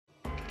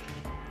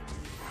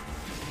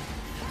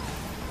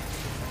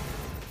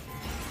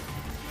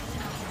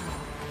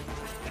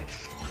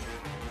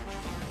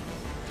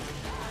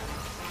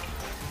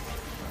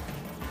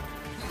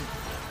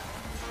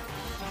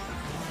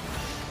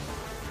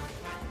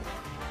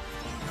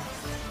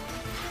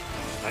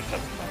Nice up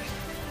fast.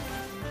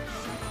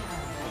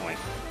 Oh my.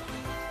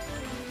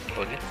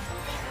 Oh, yeah.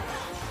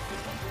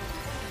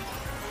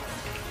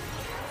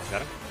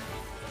 Got him?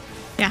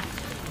 Yeah.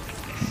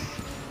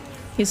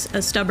 He's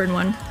a stubborn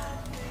one.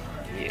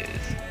 He is.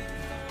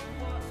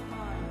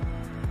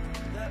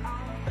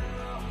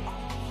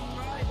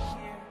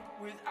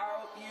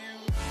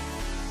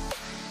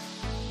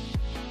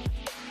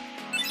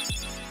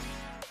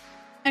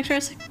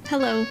 Actress,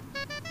 hello.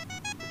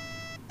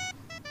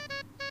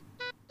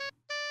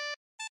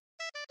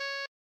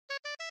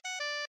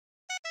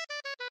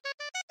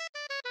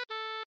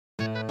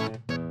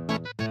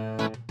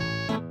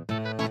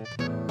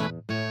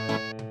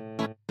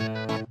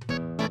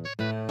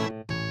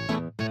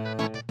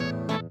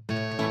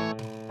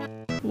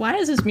 Why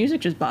is this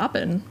music just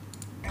bopping?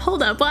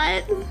 Hold up,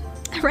 what?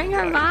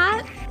 Rengar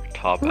bot?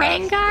 Top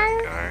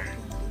Rengar?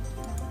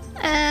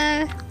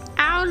 I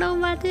don't know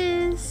what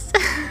this.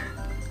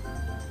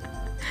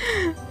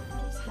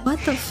 What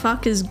the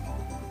fuck is...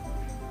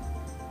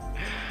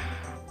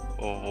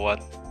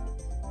 What?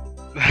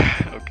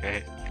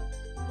 Okay.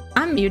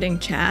 I'm muting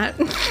chat.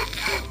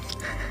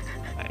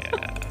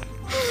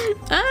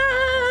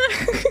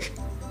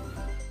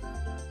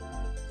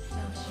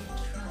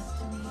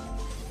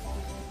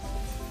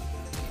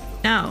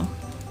 No.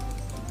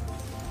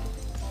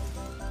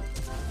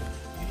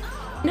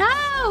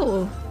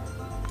 No!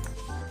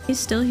 He's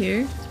still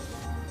here.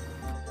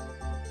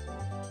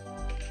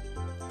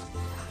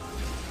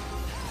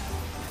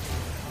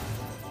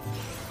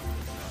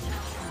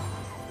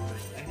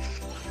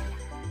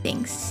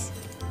 Thanks.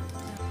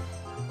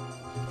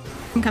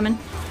 I'm coming.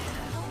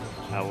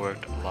 That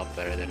worked a lot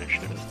better than it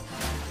should have.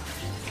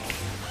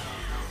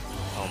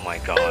 Oh my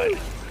god.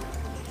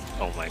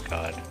 Oh my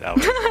god. That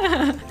was...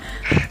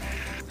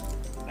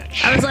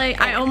 I was like,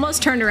 I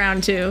almost turned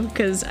around too,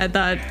 because I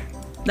thought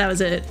that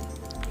was it.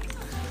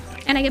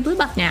 And I get blue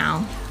buff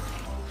now.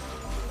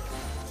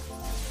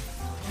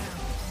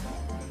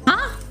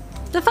 Huh?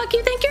 The fuck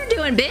you think you're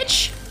doing,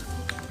 bitch?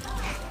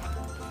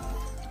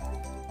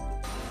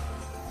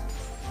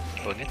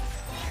 Okay.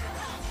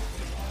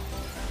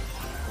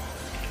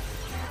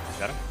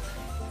 Got him?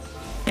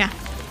 Yeah.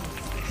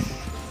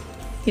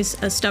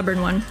 He's a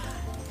stubborn one.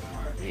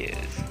 He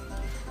is.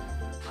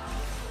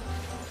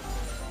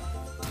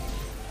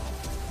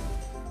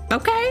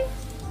 Okay.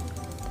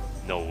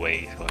 No way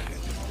he's going to.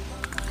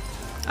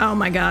 Oh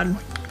my god.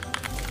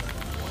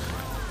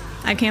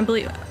 I can't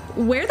believe...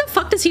 Where the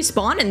fuck does he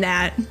spawn in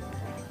that?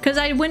 Because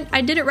I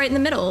did it right in the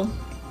middle.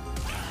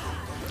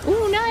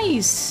 Ooh,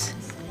 nice.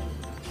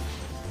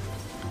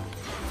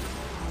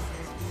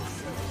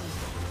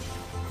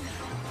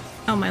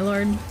 Oh my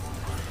lord.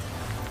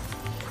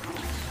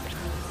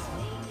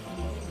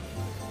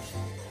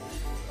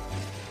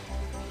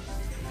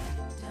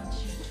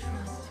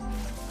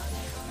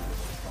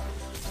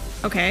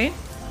 Okay.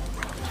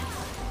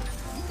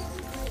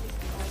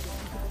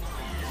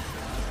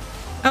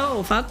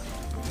 Oh, fuck.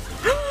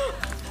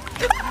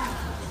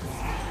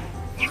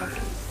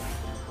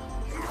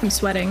 I'm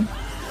sweating.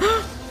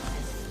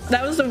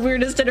 That was the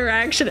weirdest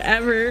interaction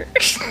ever.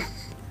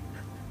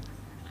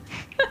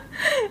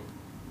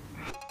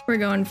 We're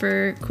going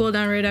for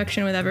cooldown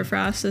reduction with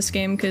Everfrost this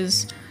game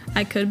because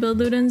I could build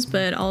Ludens,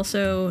 but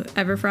also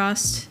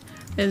Everfrost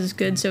is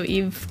good so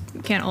Eve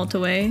can't ult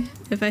away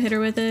if I hit her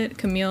with it.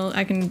 Camille,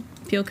 I can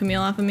peel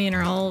Camille off of me and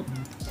her ult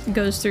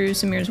goes through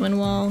Samir's wind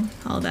wall,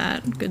 all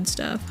that good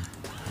stuff.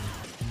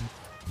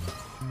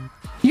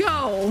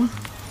 Yo!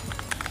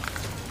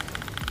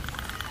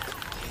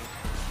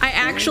 I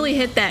actually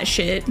hit that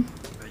shit.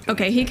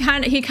 Okay, he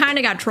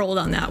kinda got trolled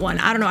on that one.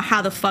 I don't know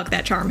how the fuck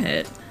that charm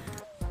hit.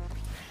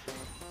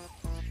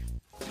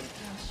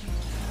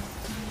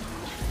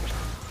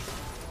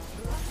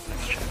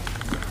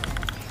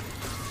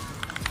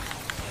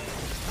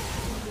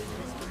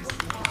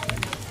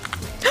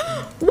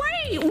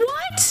 Wait,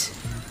 what?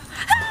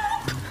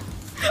 Help!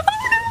 Oh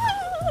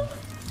no!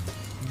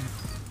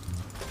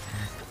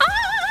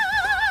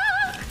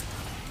 Ah!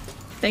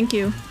 Thank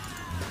you.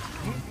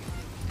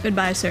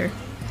 Goodbye, sir.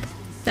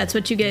 That's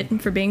what you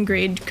get for being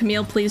greed.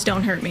 Camille, please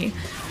don't hurt me.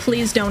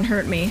 Please don't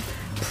hurt me.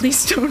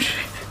 Please don't.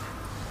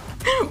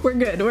 We're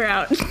good. We're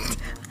out.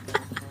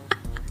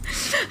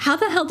 How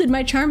the hell did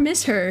my charm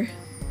miss her?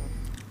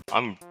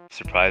 I'm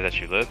surprised that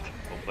you lived.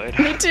 Well played.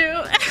 Me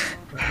too.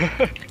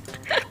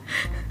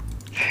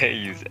 They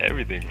use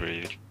everything for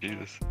you.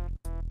 Jesus.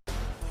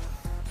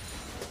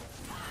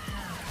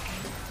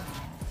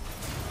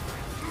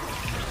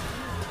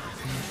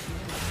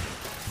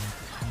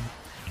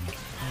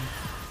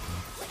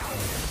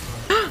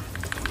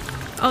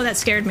 Oh, that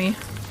scared me.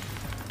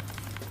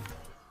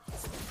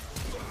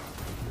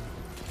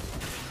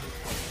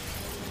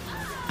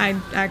 I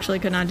actually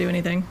could not do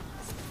anything.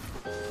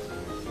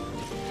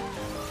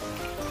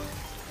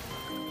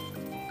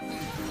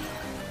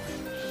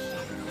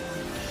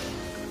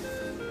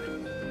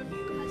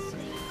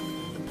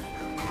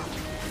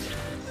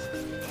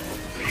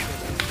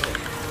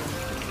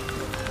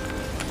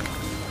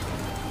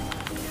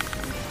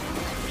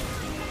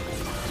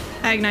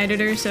 I ignited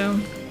her, so...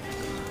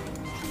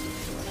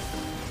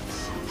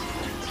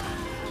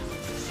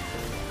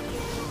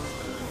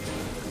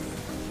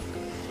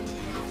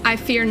 I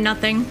fear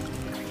nothing.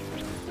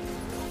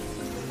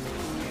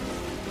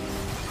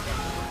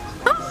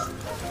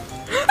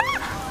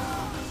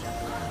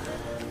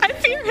 I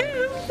fear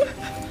him.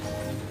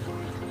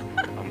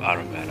 I'm out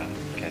of mana.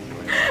 Can't do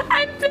it.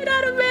 I've been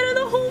out of mana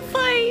the whole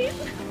fight.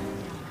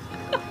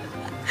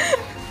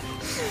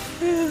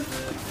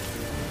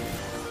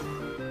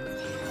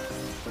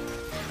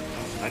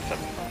 Nice up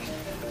fast.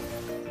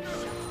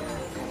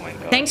 Oh my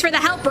god. Thanks for the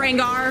help,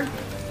 Rangar.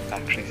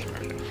 Actually, it's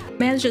perfect.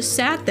 Man's just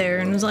sat there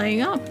and was like,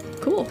 oh,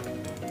 cool.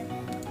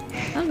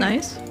 That was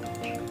nice.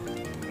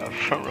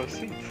 Front row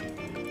seats.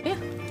 Yeah.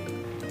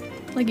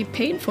 Like you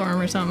paid for him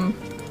or something.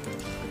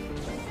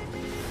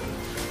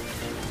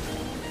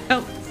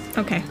 Oh,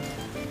 okay.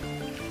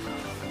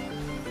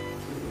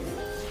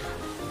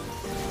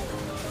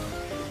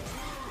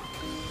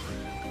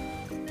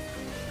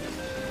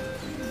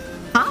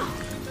 Huh?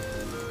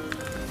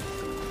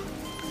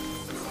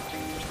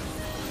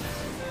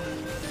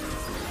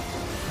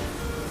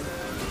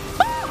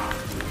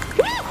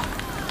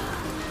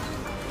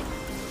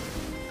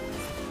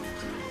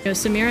 Yo,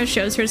 Samira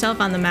shows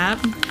herself on the map.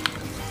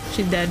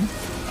 She's dead.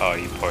 Oh,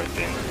 you poor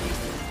thing.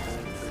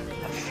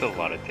 That's still a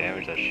lot of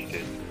damage that she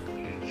did.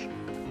 Jeez.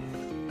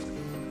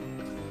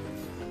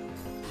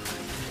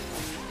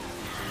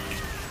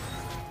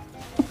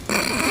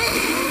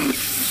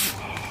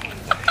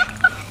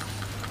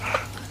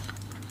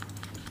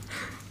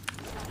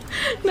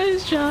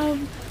 Nice job.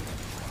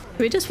 Did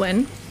we just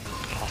win?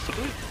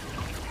 Possibly.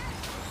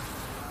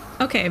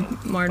 Okay,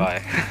 Mord.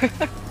 Bye.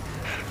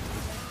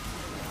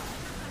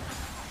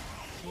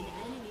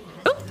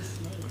 Oh!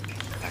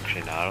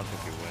 Actually, no, I don't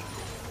think we win.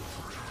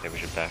 Maybe we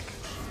should back.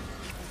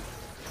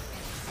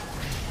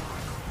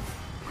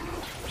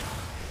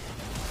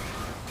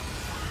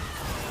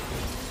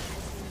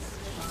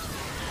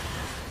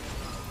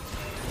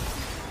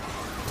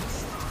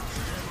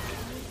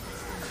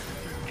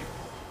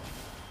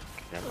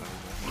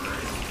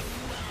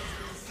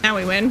 Now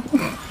we win.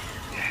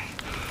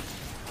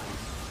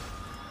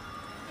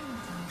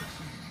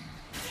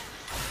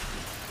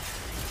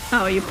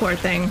 Oh, you poor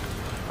thing.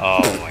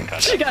 Oh my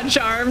god. She got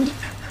charmed.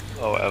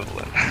 Oh,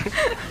 Evelyn.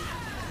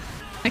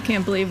 I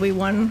can't believe we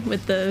won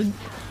with the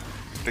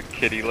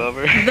kitty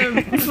lover.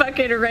 the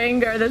fucking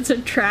Rangar that's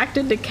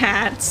attracted to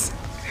cats.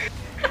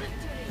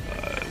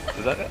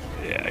 Is that?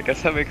 Yeah, I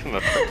guess that makes him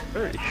a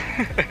furry.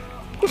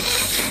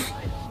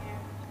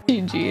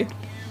 GG.